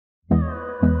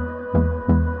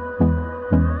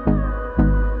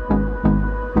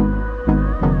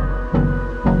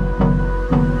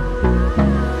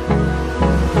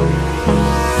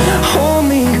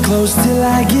close till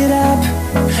I get up.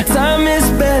 Time is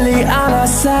barely on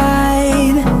our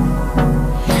side.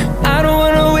 I don't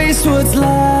wanna waste what's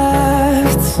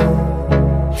left.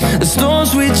 The storms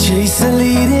we chase are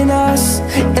leading us,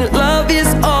 and love is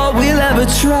all we'll ever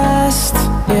trust.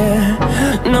 Yeah,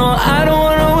 no, I don't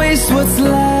wanna waste what's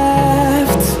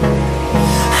left.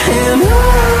 And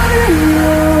on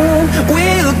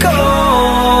we'll go,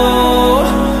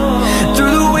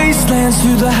 through the wastelands,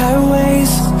 through the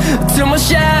highways, till my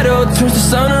shadow turns to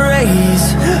sun rays.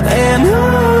 And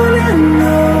on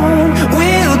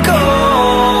we'll go,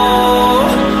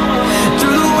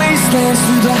 through the wastelands,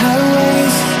 through the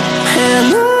highways, and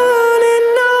on we'll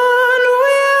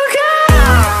go.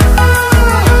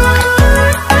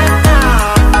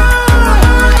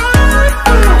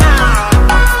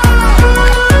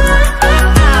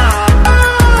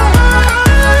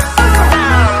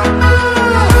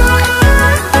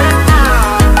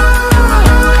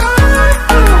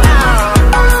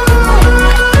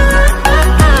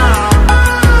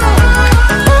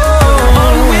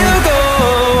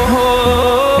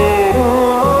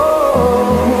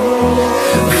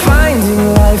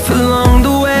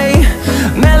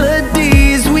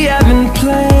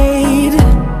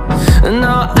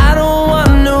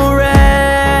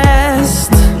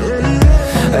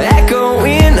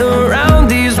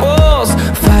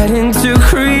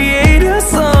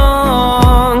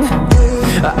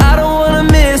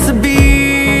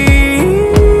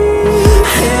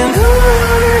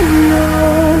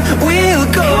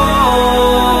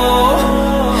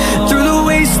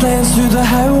 Through the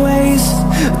highways,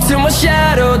 till my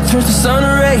shadow turns to sun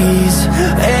rays.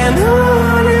 And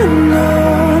on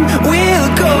we'll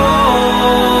go,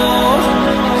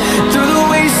 through the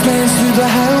wastelands, through the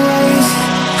highways,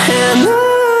 and on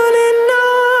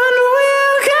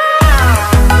we'll go.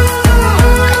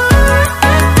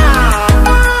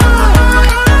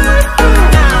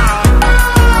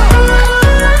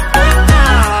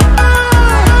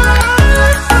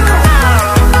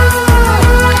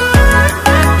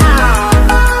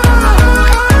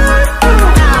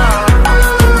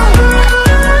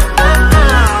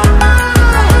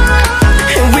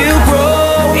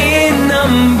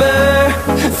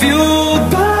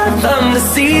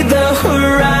 See the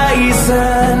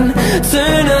horizon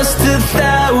turn us to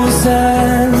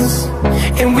thousands,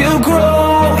 and we'll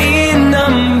grow in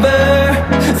number,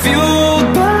 fueled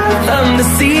by them. To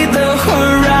see the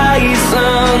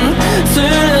horizon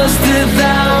turn us to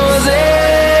thousands,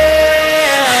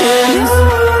 and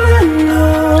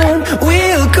on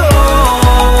we'll go,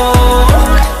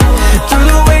 through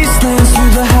the wastelands,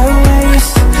 through the highways,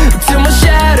 till my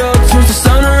shadow turns to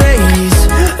sun rays.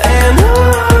 And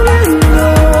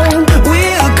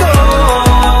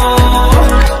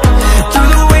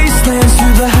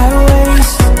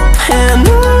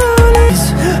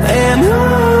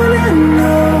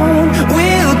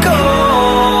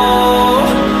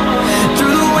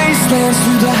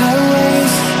through the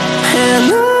highways, and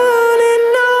on.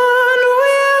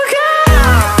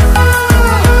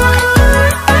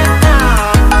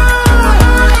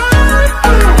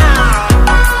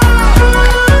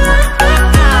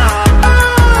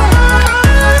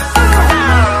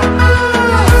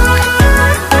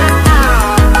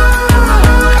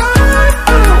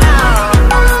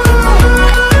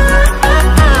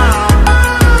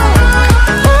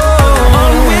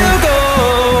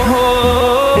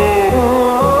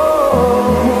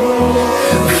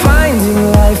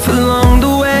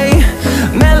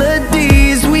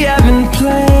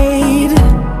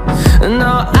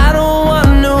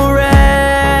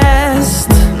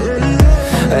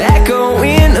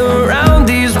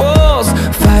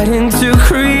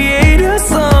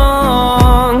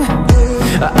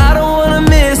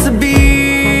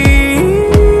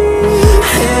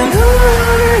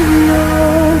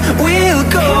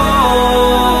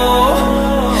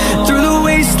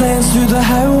 Through the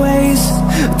highways,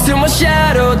 till my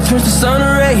shadow turns to sun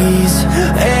rays.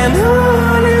 And